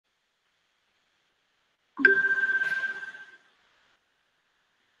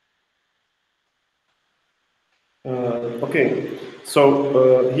Okay,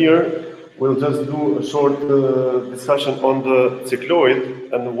 so here we'll just do a short discussion on the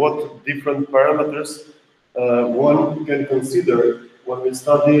cycloid and what different parameters one can consider when we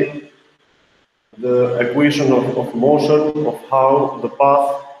study the equation of motion, of how the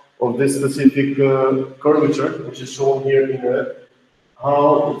path of this specific curvature, which is shown here in red,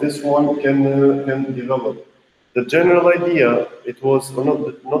 how this one can develop. The general idea, it was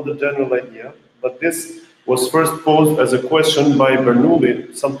not the general idea, but this was first posed as a question by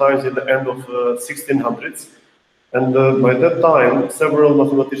Bernoulli, sometimes in the end of 1600s. And by that time, several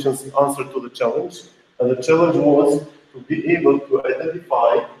mathematicians answered to the challenge. And the challenge was to be able to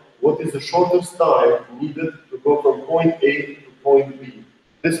identify what is the shortest time needed to go from point A to point B.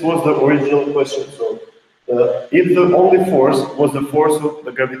 This was the original question. So if the only force was the force of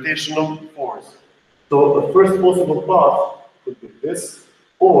the gravitational force. So the first possible path could be this,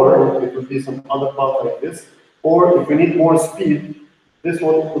 or it could be some other path like this, or if we need more speed, this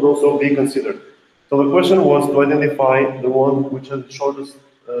one could also be considered. So the question was to identify the one which has the shortest,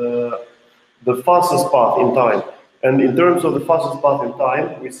 the fastest path in time. And in terms of the fastest path in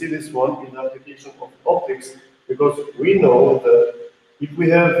time, we see this one in the application of optics, because we know that if we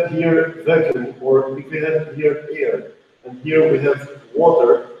have here vacuum, or if we have here air, and here we have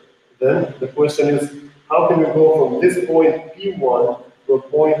water, then the question is, how can we go from this point P1 to a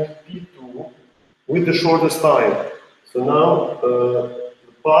point P2 with the shortest time? So now the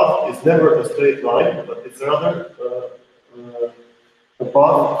path is never a straight line, but it's rather the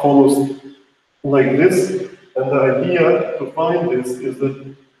path follows like this. And the idea to find this is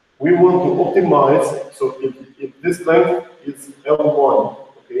that we want to optimize. So if this length is L1,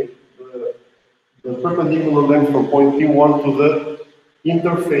 okay, the perpendicular length from point P1 to the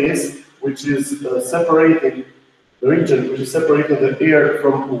interface, which is separating the region, which is separating the air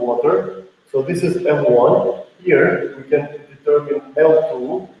from the water. So this is L1. Here we can determine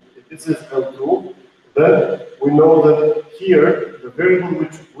L2. If this is L2, then we know that here the variable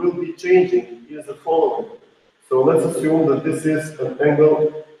which will be changing is the following. So let's assume that this is an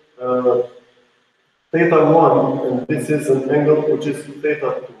angle θ1, and this is an angle which is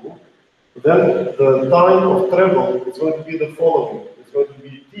θ2. Then the time of travel is going to be the following. It's going to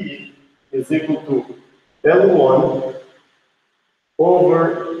be t is equal to L1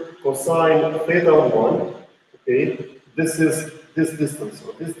 over cosine θ1. Okay, this is this distance.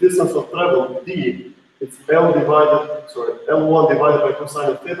 So this distance of travel, d, it's L1 divided by cosine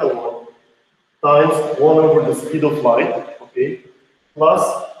of θ1 times 1 over the speed of light, okay, plus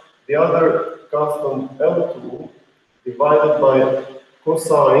the other constant L2 divided by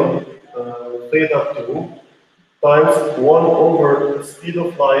cosine θ2 times 1 over the speed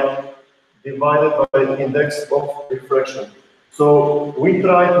of light divided by the index of refraction. So we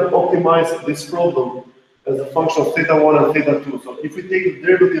try to optimize this problem as a function of θ1 and θ2. So if we take the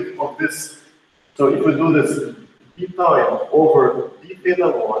derivative of this, so if we do this d time over d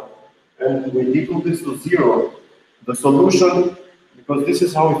θ1, and we equal this to 0, the solution, because this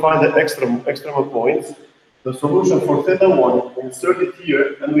is how we find the extrema points, the solution for θ1, we insert it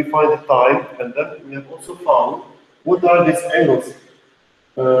here, and we find the time, and then we have also found what are these angles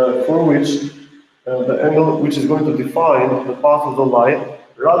for which the angle which is going to define the path of the light,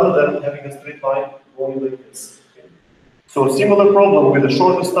 rather than having a straight line going like this. Okay. So a similar problem with the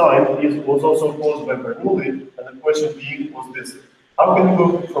shortest time was also posed by Bernoulli, and the question being was this: how can we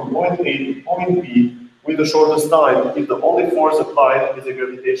go from point A to point B with the shortest time if the only force applied is a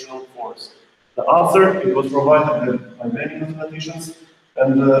gravitational force? The answer, it was provided by many mathematicians,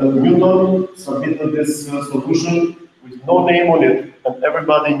 and Newton submitted this solution with no name on it, and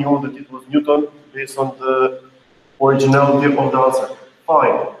everybody knew that it was Newton based on the originality of the answer.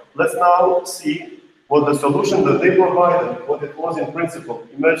 Fine. Let's now see what the solution that they provided, what it was in principle.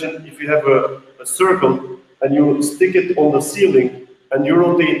 Imagine if you have a circle and you stick it on the ceiling and you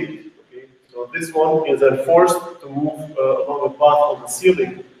rotate it. Okay? So this one is then forced to move along the path of the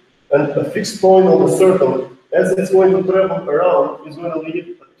ceiling, and a fixed point on the circle, as it's going to travel around, is going to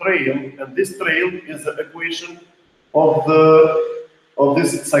leave a trail, and this trail is the equation of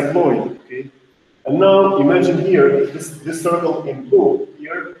this cycloid. Okay? And now imagine here this circle in blue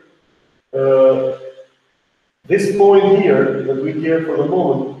here. This point here that we care for the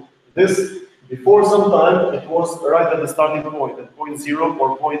moment, this before some time it was right at the starting point, at point 0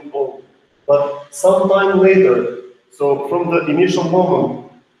 or point 0. But sometime later, so from the initial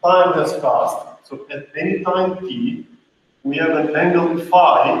moment, time has passed. So at any time t, we have an angle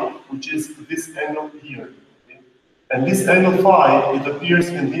phi, which is this angle here. Okay? And this angle phi, it appears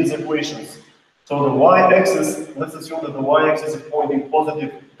in these equations. So the y-axis, let's assume that the y-axis is pointing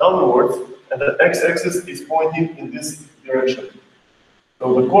positive downwards, and the x-axis is pointing in this direction.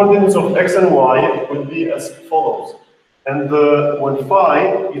 So the coordinates of x and y will be as follows. And when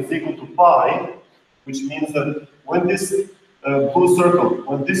phi is equal to pi, which means that when this blue circle,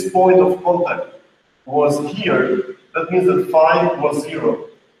 when this point of contact was here, that means that phi was 0.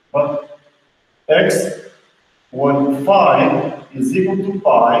 But x, when phi is equal to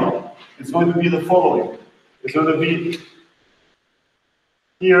pi, is going to be the following. It's going to be,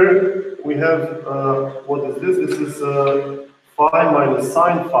 here we have, what is this? This is phi minus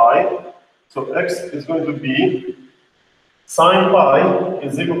sine phi. So x is going to be sine pi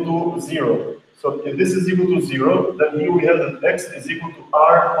is equal to 0. So if this is equal to 0, then here we have that x is equal to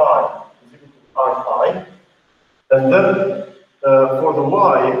r pi. Is equal to r pi. And then for the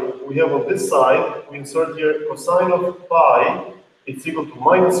y, we have on this side, we insert here cosine of pi, it's equal to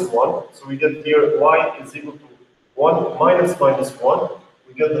minus 1. So we get here y is equal to 1 minus minus 1.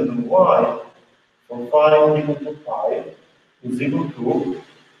 We get that the y from phi equal to pi is equal to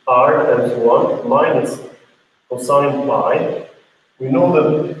r times 1 minus cosine pi. We know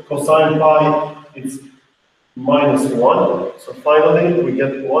that cosine pi is minus 1. So finally, we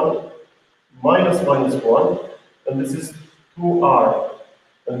get 1 minus minus 1. And this is 2r.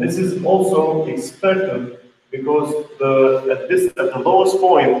 And this is also expected because at the lowest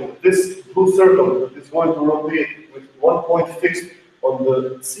point, this blue circle that is going to rotate with one point fixed on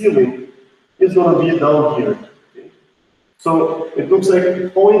the ceiling is going to be down here. Okay? So it looks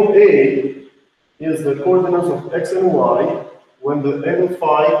like point A is the coordinates of x and y when the angle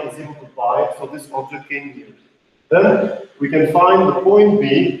phi is equal to pi, so this object came here. Then we can find the point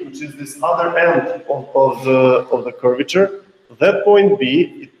B, which is this other end of the curvature. That point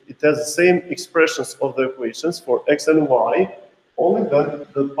B, it has the same expressions of the equations for x and y, only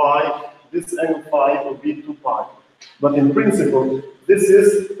that the pi, this angle phi will be 2 pi. But in principle, this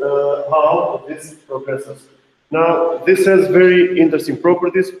is how this progresses. Now, this has very interesting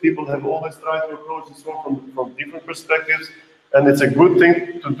properties. People have always tried to approach this one from different perspectives, and it's a good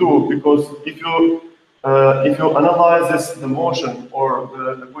thing to do because if you analyze the motion or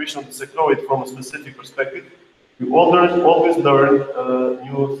the equation of the cycloid from a specific perspective, you always learn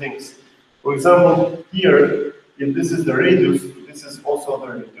new things. For example, here, if this is the radius, this is also the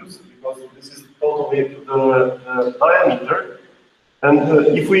radius because this is totally the diameter.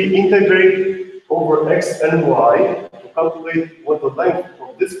 And if we integrate over x and y to calculate what the length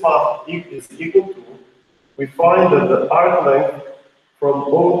of this path is equal to, we find that the arc length from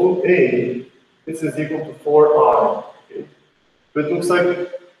O to A, this is equal to 4r. Okay? So it looks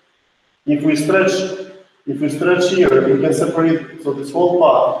like if we stretch here, we can separate. So this whole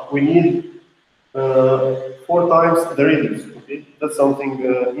path, we need 4 times the radius. Okay, that's something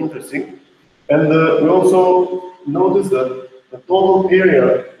interesting. And we also notice that the total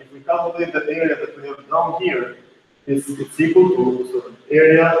area, if we calculate the area that we have down here, it's equal to the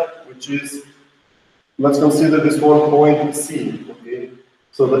area which is, let's consider this one point C. Okay,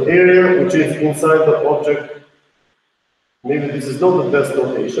 so the area which is inside the object. Maybe this is not the best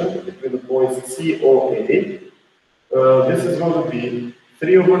notation between the points C or A. This is going to be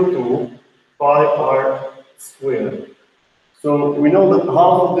 3 over 2 pi r squared. So we know that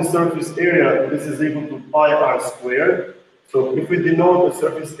half of the surface area, this is equal to pi r squared. So if we denote the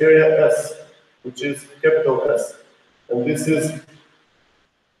surface area S, which is capital S, and this is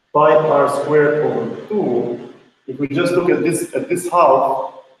pi r squared over 2, if we just look at this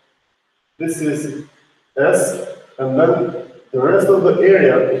half, this is S, and then the rest of the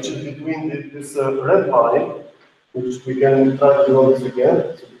area, which is between this red line, which we can try to draw this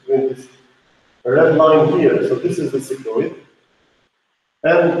again, so between this red line here, so this is the cycloid,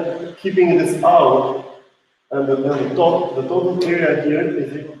 and keeping this out, and the total area here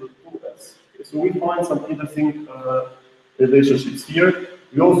is equal to 2s. Okay, so we find some interesting relationships here.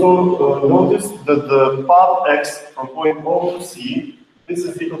 We also notice that the path x from point O to C, this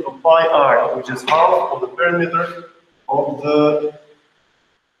is equal to pi r, which is half of the perimeter of the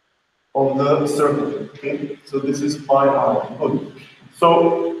circle. Okay, so this is pi r. Good.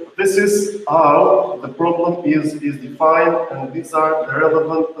 So this is how the problem is defined, and these are the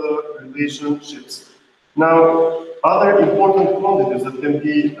relevant relationships. Now, other important quantities that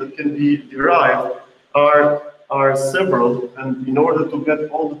can be derived are several, and in order to get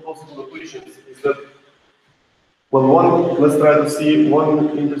all the possible equations, is that, well, let's try to see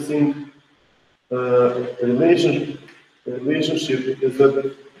one interesting relationship is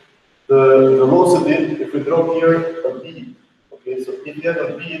that the velocity, if we draw here a bead, okay, so if you have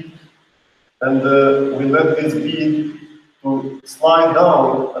a bead and we let this bead to slide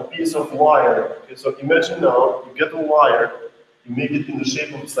down a piece of wire. Okay, so imagine now you get a wire, you make it in the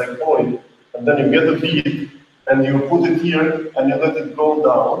shape of a cycloid, and then you get a bead, and you put it here, and you let it go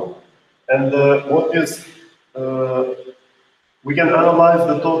down. And we can analyze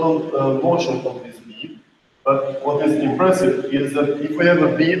the total motion of this bead. But what is impressive is that if we have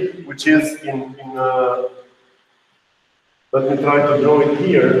a bead which is let me try to draw it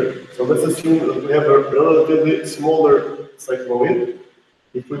here. So let's assume that we have a relatively smaller cycloid.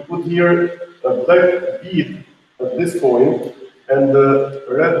 If we put here a black bead at this point and the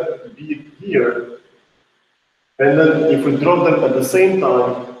red bead here, and then if we drop them at the same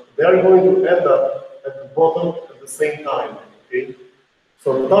time, they are going to end up at the bottom at the same time. Okay?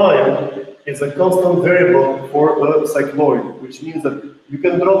 So time is a constant variable for a cycloid, which means that you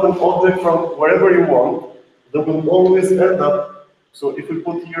can drop an object from wherever you want. They will always end up. So if we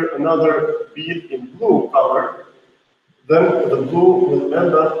put here another bead in blue color, then the blue will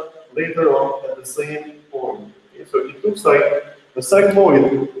end up later on at the same point. Okay? So it looks like the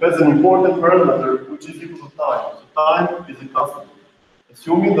cycloid has an important parameter which is equal to time. So time is a constant,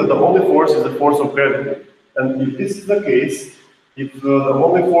 assuming that the only force is the force of gravity. And if this is the case, if the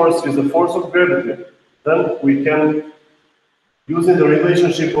only force is the force of gravity, then we can, using the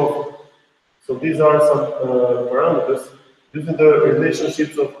relationship of, so these are some parameters, using the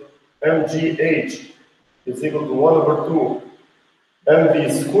relationships of MTH is equal to 1/2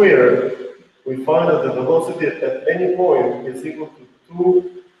 mv squared, we find that the velocity at any point is equal to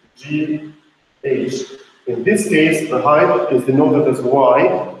 2gh. In this case, the height is denoted as y,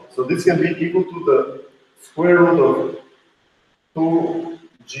 so this can be equal to the square root of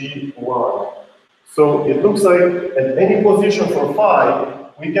 2gy. So it looks like at any position for phi,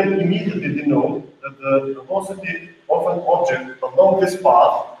 we can immediately denote that the velocity of an object along this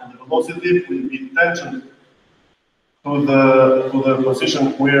path, and the velocity will be tangent to the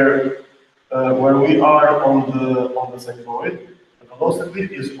position where we are on the cycloid. The velocity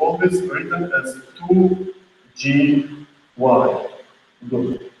is always written as 2gy.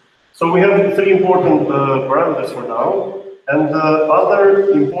 Good. So we have three important parameters for now. And the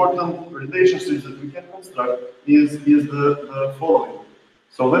other important relationships that we can construct is the following.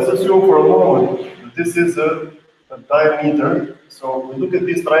 So let's assume for a moment that this is a diameter. So we look at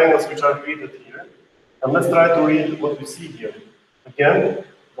these triangles which are created here, and let's try to read what we see here. Again,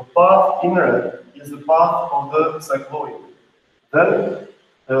 the path in red is the path of the cycloid. Then,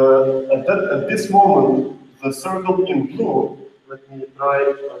 at this moment, the circle in blue, let me try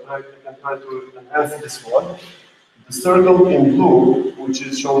to enhance this one. The circle in blue, which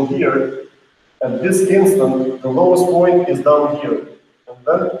is shown here, at this instant, the lowest point is down here. And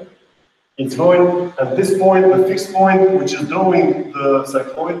then it's going, at this point, the fixed point, which is drawing the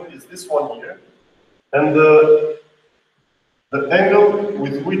cycloid, is this one here. And the angle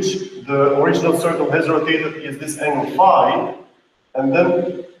with which the original circle has rotated is this angle phi. And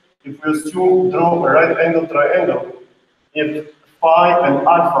then, if we draw a right angle triangle, if phi and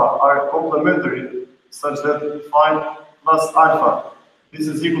alpha are complementary, such that phi plus alpha, this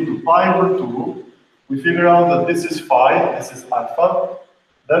is equal to pi/2. We figure out that this is phi, this is alpha.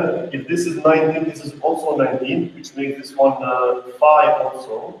 Then, if this is 19, this is also 19, which makes this one phi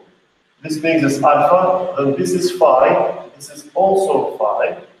also. This makes this alpha, then this is phi, this is also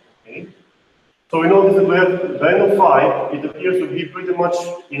phi. Okay. So we notice that we have the angle phi, it appears to be pretty much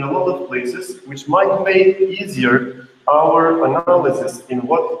in a lot of places, which might make easier our analysis in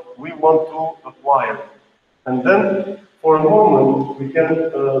what we want to acquire. And then, for a moment, we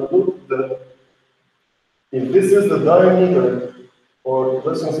can look if this is the diameter, or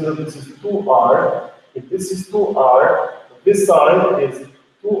let's consider this is 2r, if this is 2r, this side is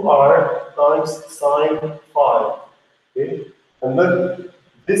 2r times sine phi. Okay? And then,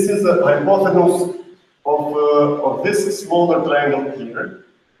 this is the hypotenuse of this smaller triangle here,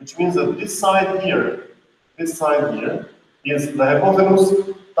 which means that this side here is the hypotenuse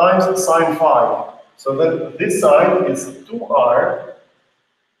times sine phi. So that this side is 2r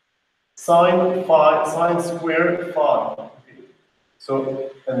sine squared phi. Okay. So,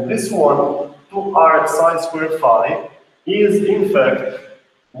 and this one, 2r sine squared phi, is in fact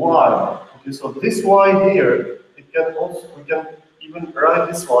y. Okay, so this y here, we can even write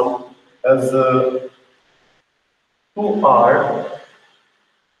this one as 2r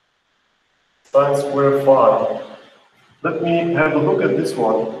sine squared phi. Let me have a look at this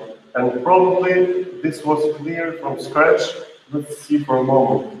one, and probably this was clear from scratch. Let's see for a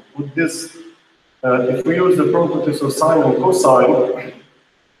moment. With this, if we use the properties of sine and cosine,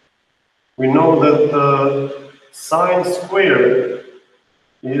 we know that sine squared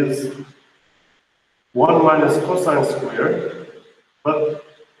is 1 minus cosine square, but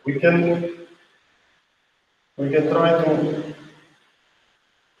we can try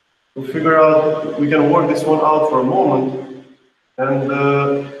to figure out, we can work this one out for a moment, and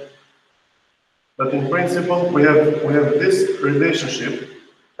but in principle we have this relationship,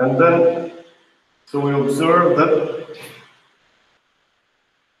 and then so we observe that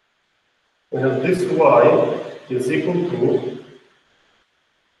we have this y is equal to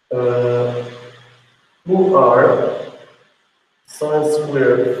 2r sine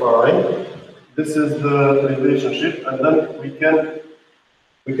squared phi. This is the relationship, and then we can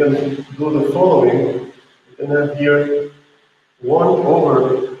do the following. We can have here 1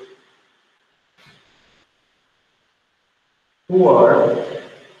 over 2r.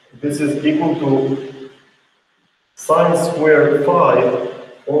 This is equal to sine squared phi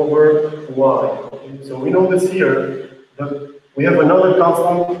over y. Okay, so we notice here that we have another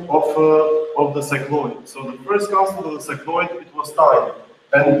constant of the cycloid. So the first constant of the cycloid, it was time.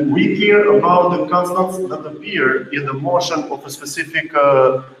 And we care about the constants that appear in the motion of a specific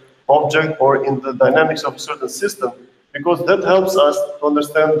object or in the dynamics of a certain system, because that helps us to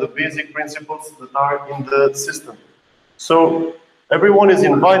understand the basic principles that are in the system. So everyone is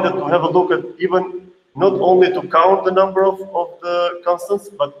invited to have a look at even not only to count the number of the constants,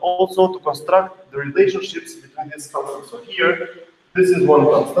 but also to construct the relationships between these constants. So here, this is one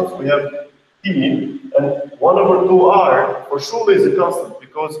constant. We have t, and 1 over 2r for sure is a constant,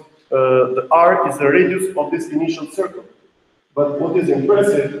 because the r is the radius of this initial circle. But what is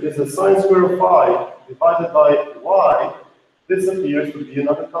impressive is the sine square phi divided by y. This appears to be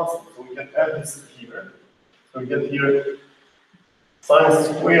another constant. So we can add this here. So we get here sine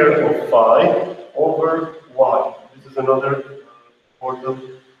square of phi over y. This is another important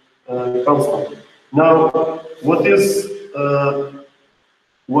constant. Now, what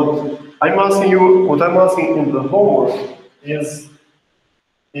I'm asking in the homework is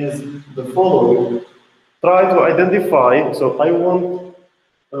the following. Try to identify. So I want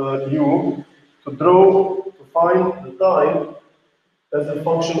you to find the time as a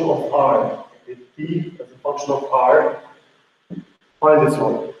function of r. Okay, t as a function of r. Find this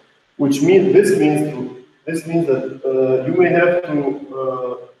one, which means this means that you may have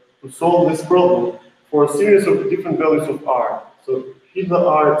to solve this problem for a series of different values of r. So keep the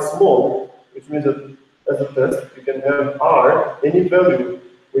r small, which means that as a test you can have r any value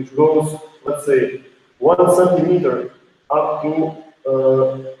which goes, let's say, 1 centimeter up to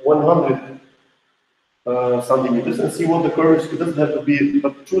 100 centimeters, and see what the curve is. It doesn't have to be,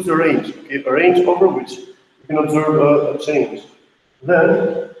 but choose a range. Okay, a range over which you can observe a change.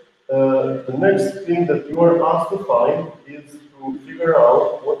 Then, the next thing that you are asked to find is to figure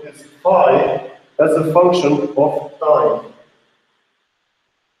out what is phi as a function of time.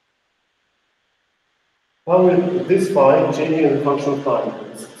 How will this phi change as a function of time?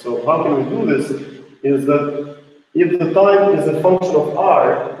 So how can we do this? Is that if the time is a function of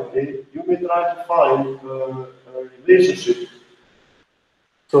r, okay, you may try to find a relationship.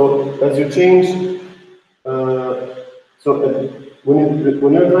 So as you change,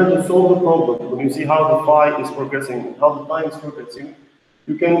 when you're trying to solve the problem, when you see how the phi is progressing, how the time is progressing,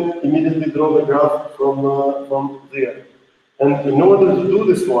 you can immediately draw the graph from there. And in order to do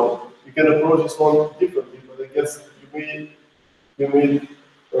this one, you can approach this one differently. But I guess you may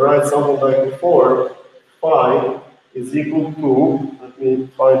write something like before: phi is equal to. Let me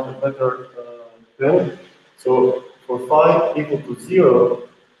find a better pen. So for phi equal to 0,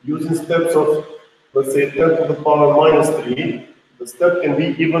 using steps of, let's say, 10 to the power minus 3, the step can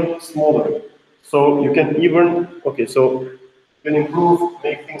be even smaller. So you can even, okay, so you can improve,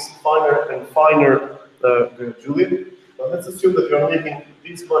 make things finer and finer gradually. Now let's assume that you are making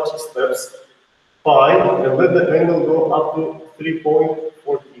these much steps, phi, and let the angle go up to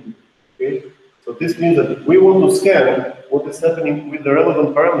 3.14. Okay, so this means that we want to scan what is happening with the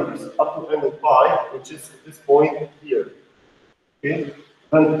relevant parameters up to angle pi, which is this point here. Okay,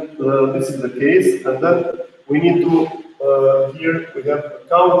 and this is the case, and then we need to here we have a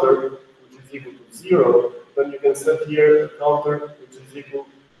counter which is equal to 0. Then you can set here a counter which is equal.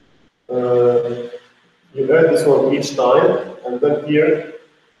 You add this one each time, and then here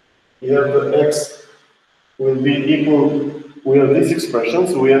you have the x will be equal. We have this expression,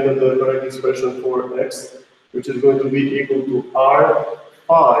 so we have the correct expression for x, which is going to be equal to r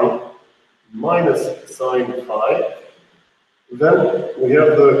phi minus sine phi. Then we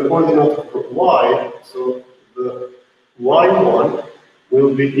have the coordinate of y, so the y1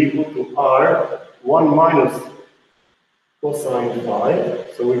 will be equal to r1 minus cosine phi.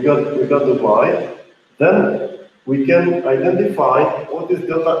 So we got the y. Then we can identify what is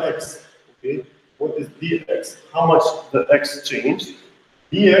delta x. Okay, what is dx, how much the x changed,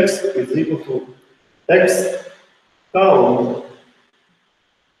 dx is equal to x count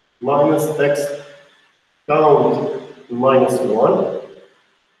minus x count minus 1.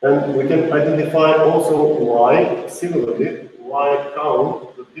 And we can identify also y, similarly, y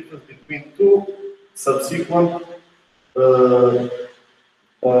count, the difference between two subsequent values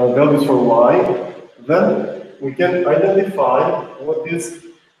for y. Then we can identify what is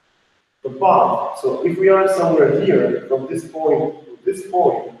the path. So if we are somewhere here, from this point to this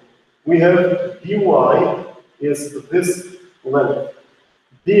point, we have dy is this length,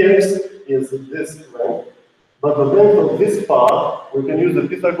 dx is this length, but the length of this path, we can use the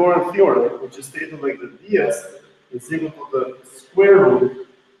Pythagorean theorem, which is stated like the ds is equal to the square root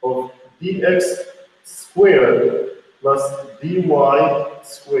of dx squared plus dy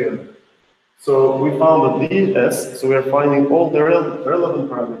squared. So we found the ds, so we are finding all the relevant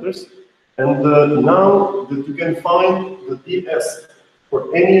parameters. And now that you can find the ds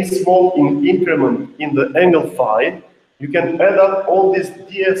for any small increment in the angle phi, you can add up all these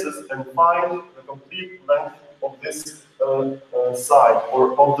ds's and find the complete length of this side,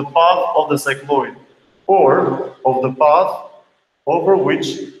 or of the path of the cycloid, or of the path over which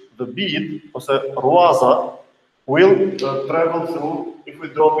the bead, or the ruaza, will travel through if we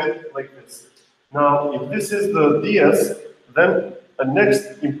draw it like this. Now, if this is the ds, then the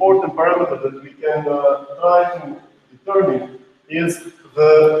next important parameter that we can try to determine is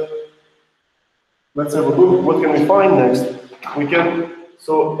the, let's have a look, what can we find next? We can,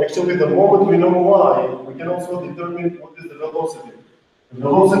 so actually the moment we know y, we can also determine what is the velocity. The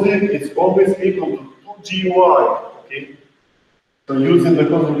velocity is always equal to 2gy, okay? So using the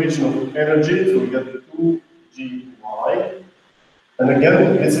conservation of energy, so we get 2gy. And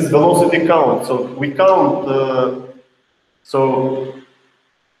again, this is velocity count. So we count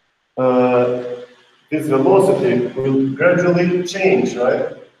this velocity will gradually change,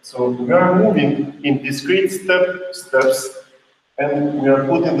 right? So we are moving in discrete steps, and we are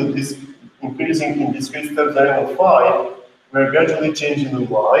putting the increasing in discrete steps angle phi. We are gradually changing the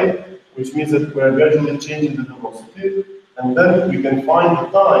y, which means that we are gradually changing the velocity, and then we can find the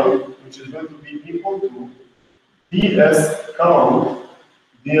time, which is going to be equal to ds count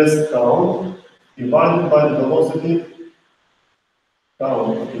divided by the velocity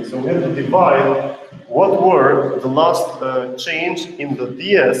count. Okay, so we have to divide what were the last change in the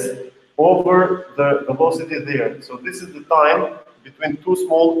ds over the velocity there. So this is the time between two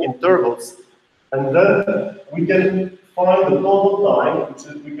small intervals, and then we can find the total time, which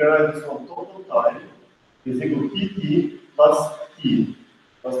is, we can write this one, total time is equal to tt plus t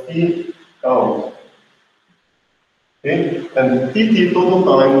count. Okay, and tt total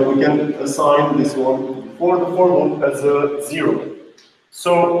time, we can assign this one for the for loop as a 0. So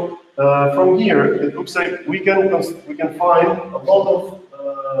from here, it looks like we can find a lot of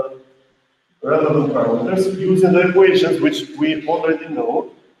relevant parameters using the equations which we already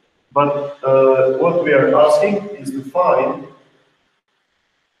know. But what we are asking is to find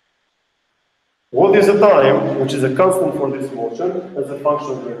what is the time, which is a constant for this motion as a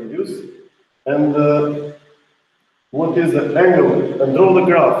function of radius, and what is the angle, and draw the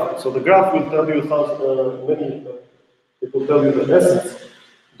graph. So the graph will tell you it will tell you the essence.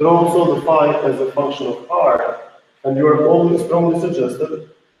 Draw also the phi as a function of r, and you are always strongly suggested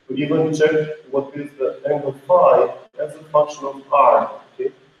to even check what is the angle phi as a function of r.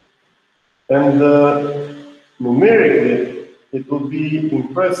 Okay? And numerically, it will be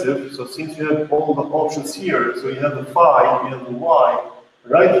impressive. So since you have all the options here, so you have the phi, you have the y,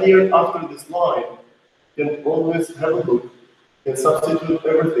 right here after this line, you can always have a look. You can substitute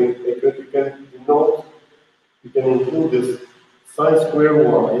everything. You can denote, you can include this sine square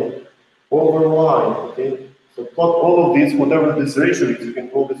y over y, okay? So plot all of these, whatever this ratio is, you can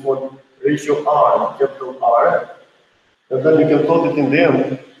call this one ratio r, capital R, and then you can plot it in the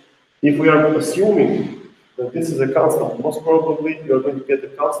end. If we are assuming that this is a constant, most probably you are going to get a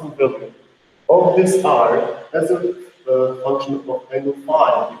constant value of this r as a function of angle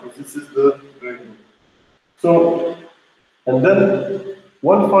phi, because this is the value. So, and then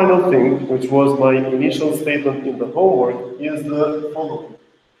one final thing, which was my initial statement in the homework, is the following.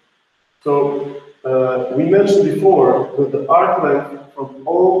 So, we mentioned before that the arc length from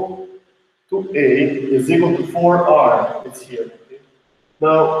O to A is equal to 4r. It's here. Okay?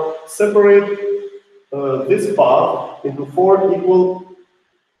 Now, separate this path into 4 equal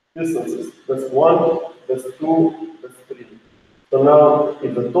distances. That's 1, that's 2, that's 3. So now,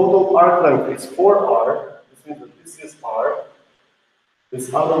 if the total arc length is 4r, this means that this is r.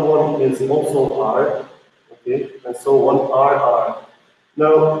 This other one is also r, okay, and so on r.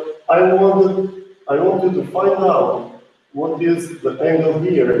 Now, I wanted I want you to find out what is the angle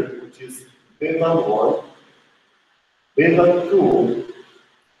here, which is beta 1, beta 2,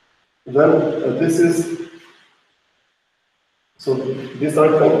 then this is, so these are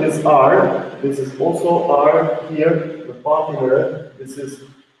this R, this is also R here, the part in red, this is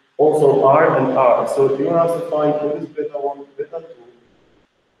also R and R. So you have to find what is beta 1, beta 2,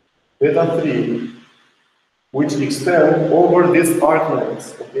 beta 3, which extend over these arc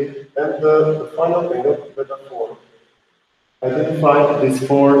lengths, okay? And the final angle, beta 4. Identify these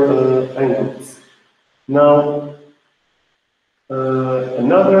four angles. Now,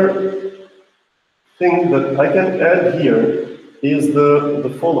 another thing that I can add here is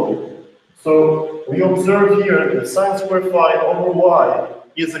the following. So we observe here the sine square phi over y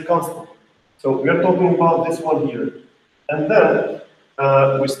is a constant. So we are talking about this one here. And then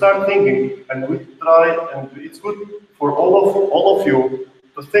we start thinking and we try, and it's good for all of you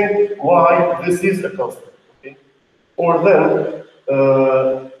to think why this is a constant. Okay? Or then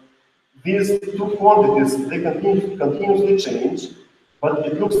these two quantities, they continuously change, but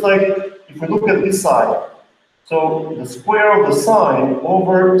it looks like, if we look at this side, so the square of the sine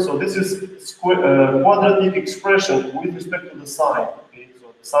over, so this is quadratic expression with respect to the sine, okay,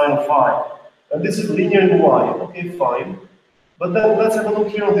 so the sine of phi, and this is linear in y, okay, fine, but then let's have a look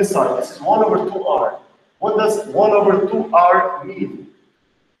here on this side, this is 1 over 2r. What does 1 over 2r mean?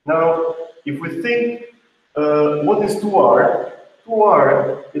 Now, if we think, what is 2r?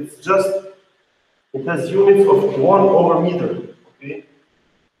 2r, it's just, it has units of 1 over meter, okay?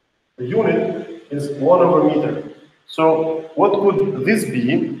 The unit is 1 over meter. So what could this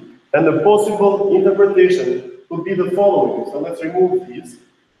be? And the possible interpretation could be the following. So let's remove these.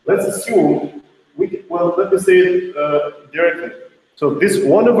 Let's assume, well, let me say it directly. So this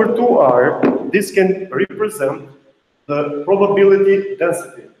 1 over 2r, this can represent the probability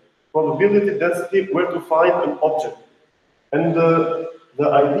density. Probability density where to find an object. And the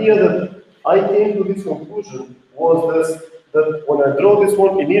idea that I came to this conclusion was this, that when I draw this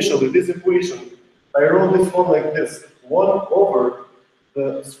one initially, this equation, I wrote this one like this, 1 over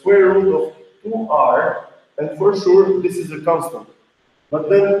the square root of 2r, and for sure this is a constant. But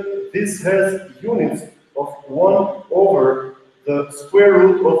then this has units of 1 over the square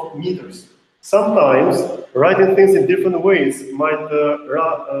root of meters. Sometimes writing things in different ways might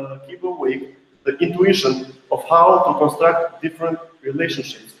keep awake the intuition of how to construct different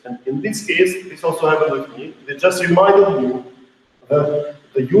relationships. And in this case, this also happened with me. They just reminded me that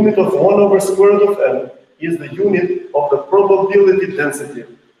the unit of 1 over square root of n is the unit of the probability density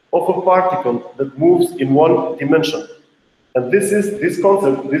of a particle that moves in one dimension. And this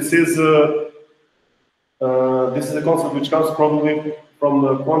concept. This is a concept which comes probably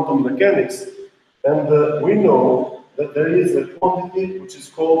from quantum mechanics. And we know that there is a quantity which is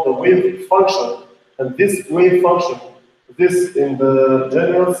called the wave function. And this wave function, this in the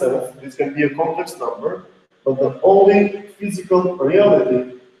general sense, this can be a complex number, but the only physical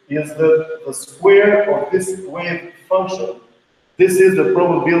reality is that the square of this wave function, this is the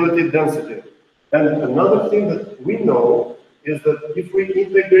probability density. And another thing that we know is that if we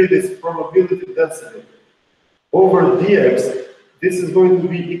integrate this probability density over dx, this is going to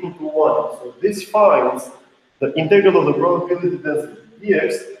be equal to 1. So this finds the integral of the probability density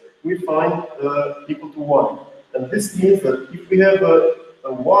dx, we find equal to 1. And this means that if we have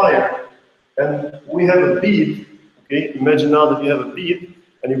a wire and we have a bead, okay, imagine now that you have a bead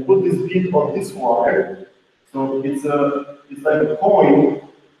and you put this bead on this wire, so it's like a coin,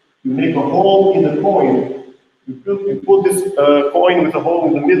 you make a hole in the coin, you put this coin with a hole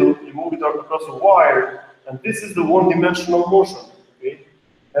in the middle, you move it across a wire, and this is the one-dimensional motion, okay?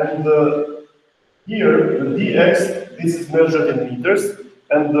 And here, the dx, this is measured in meters,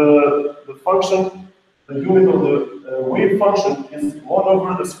 and the function, the unit of the wave function is 1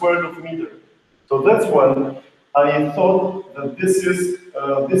 over the square root of meter. So that's when I thought that this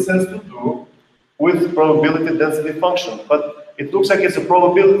has to do with probability density function, but it looks like it's a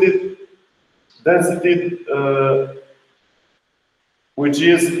probability density which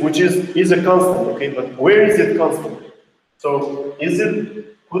is a constant, okay? But where is it constant? So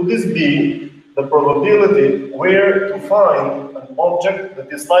could this be the probability where to find an object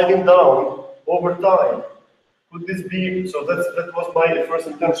that is sliding down over time? Could this be, so that was my first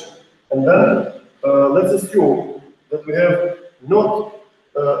intention. And then let's assume that we have not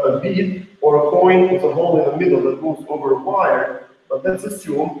a bead or a coin with a hole in the middle that moves over a wire, but let's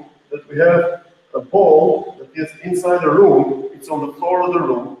assume that we have a ball that is inside a room, it's on the floor of the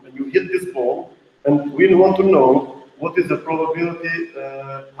room, and you hit this ball, and we want to know what is the probability,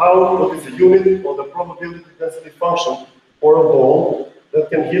 what is the unit or the probability density function for a ball that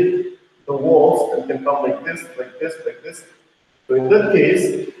can hit the walls and can come like this, like this, like this. So in that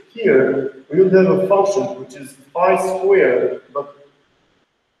case, here we will have a function which is phi squared, but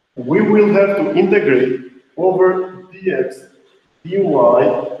we will have to integrate over dx dy,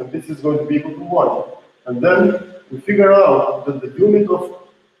 and this is going to be equal to 1. And then we figure out that the unit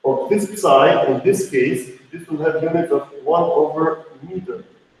of this psi, in this case, this will have unit of 1 over meter.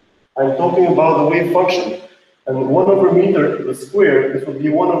 I'm talking about the wave function. And 1 over meter, the square, this will be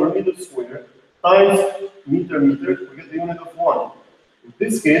 1 over meter squared, times meter, we get the unit of 1. In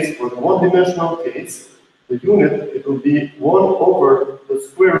this case, for the one-dimensional case, the unit, it will be 1 over the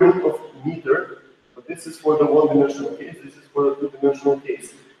square root of meter, but this is for the one-dimensional case, this is for the two-dimensional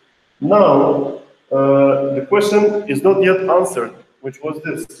case. Now, the question is not yet answered, which was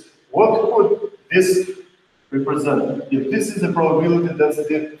this. What could this represent if this is a probability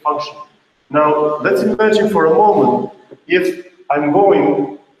density function? Now, let's imagine for a moment if I'm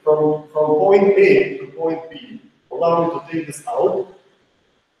going from point A to point B. Allow me to take this out.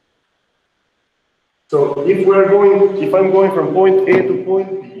 So if I'm going from point A to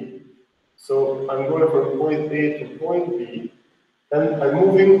point B, so I'm going from point A to point B, and I'm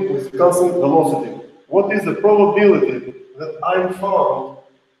moving with constant velocity. What is the probability that I'm found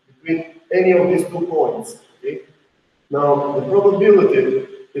between any of these 2 points? Okay? Now, the probability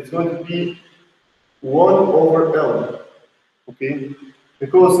is going to be 1 over L. Okay?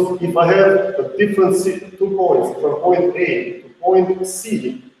 Because if I have a different 2 points from point A to point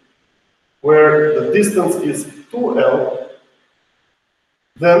C, where the distance is 2L,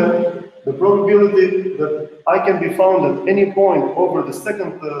 then the probability that I can be found at any point over the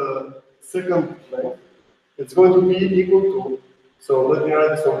second length, it's going to be equal to, so let me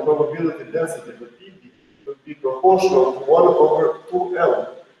write this on probability density, the PB would be proportional to 1 over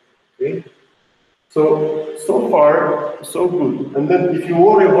 2L. Okay? So far, so good. And then if you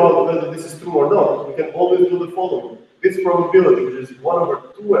worry about whether this is true or not, we can always do the following. This probability, which is 1 over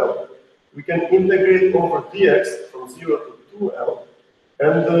 2L, we can integrate over dx from 0 to 2L,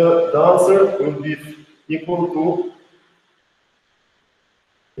 and the answer will be equal to,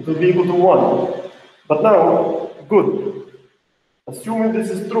 it will be equal to 1. But now, good. Assuming this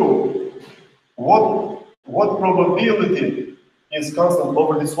is true, what probability is constant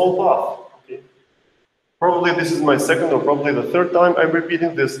over this whole path? Okay. Probably this is my second or probably the third time I'm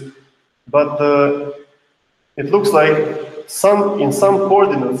repeating this, but it looks like in some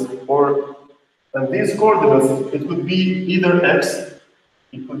coordinates, and these coordinates, it could be either x,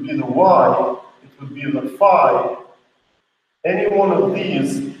 it could be the y, it could be the phi, any one of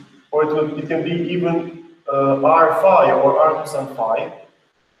these, or it can be even r phi or r cosine phi.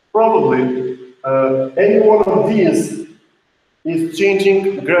 Probably any one of these is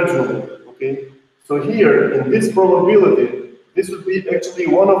changing gradually. Okay, so here in this probability, this would be actually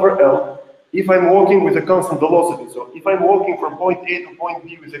 1 over L. If I'm walking with a constant velocity, so if I'm walking from point A to point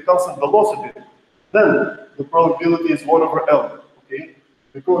B with a constant velocity, then the probability is 1 over L, okay?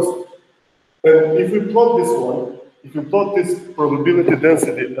 Because if we plot this one, if you plot this probability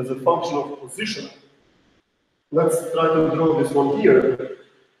density as a function of position, let's try to draw this one here,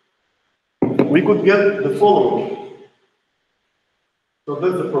 we could get the following. So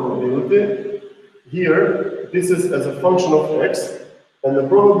that's the probability. Here, this is as a function of x, and the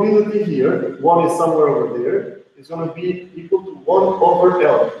probability here, 1 is somewhere over there, is going to be equal to 1 over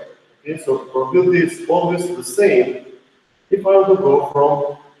L. Okay, so probability is always the same if I were to go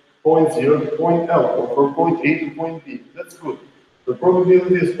from point 0 to point L, or from point A to point B. That's good. The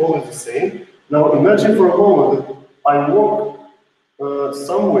probability is always the same. Now imagine for a moment that I walk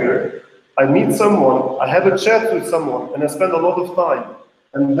somewhere, I meet someone, I have a chat with someone, and I spend a lot of time.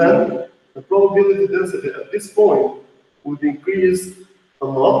 And then the probability density at this point would increase a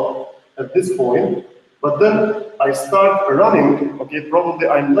lot at this point, but then I start running, okay, probably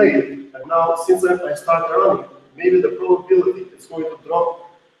I'm late, and now since I start running, maybe the probability is going to drop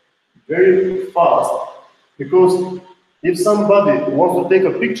very fast, because if somebody wants to take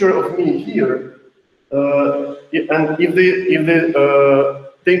a picture of me here, and if they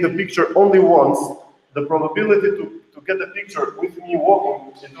take the picture only once, the probability to get a picture with me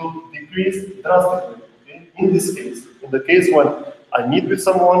walking, it will decrease drastically. Okay? In this case, in the case when I meet with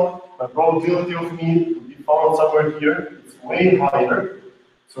someone, the probability of me to be found somewhere here is way higher.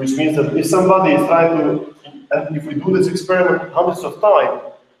 So which means that if somebody is trying to, and if we do this experiment hundreds of times,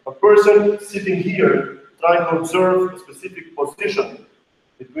 a person sitting here trying to observe a specific position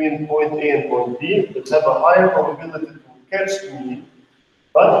between point A and point B, that have a higher probability to catch me,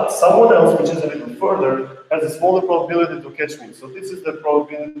 but someone else, which is a little further, has a smaller probability to catch me. So this is the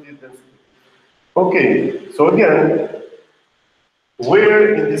probability density. Okay, so again,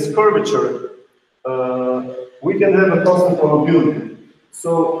 where in this curvature we can have a constant probability.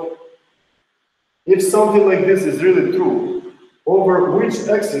 So if something like this is really true, over which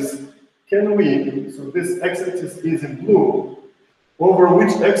axis can we, so this x-axis is in blue, over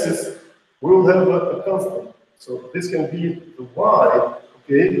which axis we will have a constant. So this can be the y,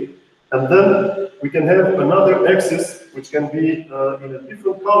 okay? And then we can have another axis which can be in a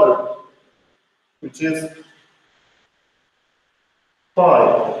different color, which is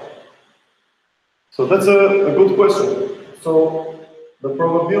phi. So that's a good question. So the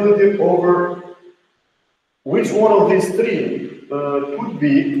probability over which one of these three could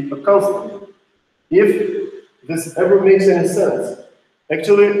be a constant, if this ever makes any sense.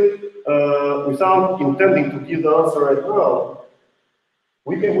 Actually, without intending to give the answer right now,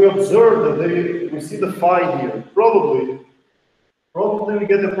 we observe that we see the phi here. Probably we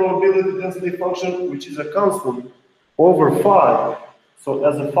get a probability density function which is a constant over phi. So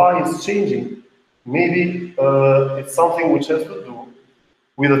as the phi is changing, maybe it's something which has to do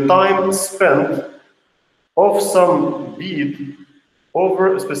with the time spent of some bead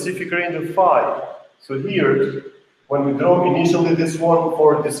over a specific range of phi. So here, when we draw initially this one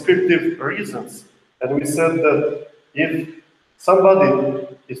for descriptive reasons, and we said that if somebody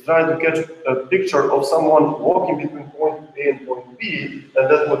is trying to catch a picture of someone walking between point A and point B, and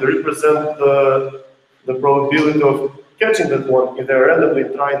that would represent the probability of catching that one if they're randomly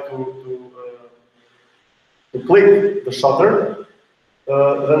trying to click the shutter,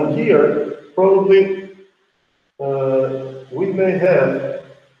 then here probably we may have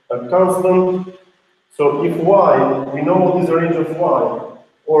a constant. So if y, we know what is the range of y,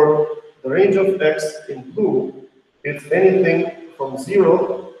 or the range of x in blue, it's anything from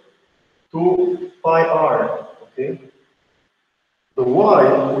 0 to pi r, okay? The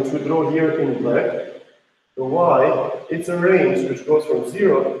y, which we draw here in black, the y, it's a range which goes from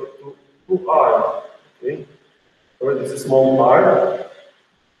 0 to 2r, okay? Or this is small r.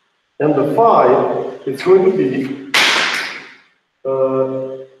 And the phi, it's going to be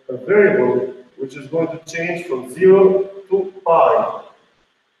a variable which is going to change from 0 to pi.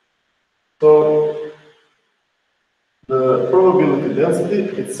 So the probability density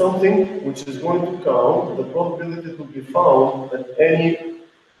is something which is going to count the probability to be found at any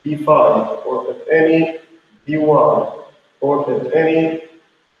d5 or at any d1 or at any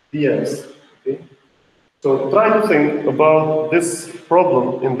dx. Okay? So try to think about this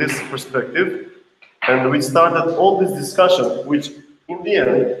problem in this perspective, and we started all this discussion, which in the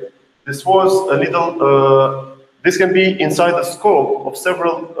end, this was a little, this can be inside the scope of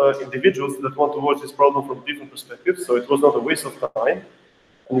several individuals that want to watch this problem from different perspectives, so it was not a waste of time.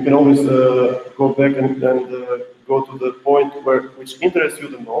 And you can always go back and go to the point which interests you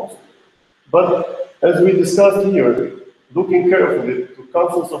the most. But as we discussed here, looking carefully to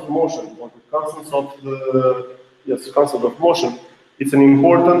constants of motion, or to constants of the, constant of motion, it's an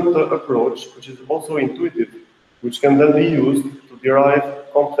important approach, which is also intuitive, which can then be used to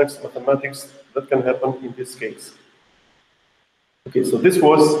derive complex mathematics that can happen in this case. Okay, so this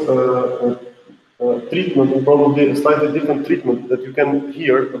was a treatment, probably a slightly different treatment that you can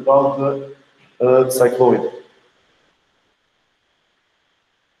hear about the cycloid.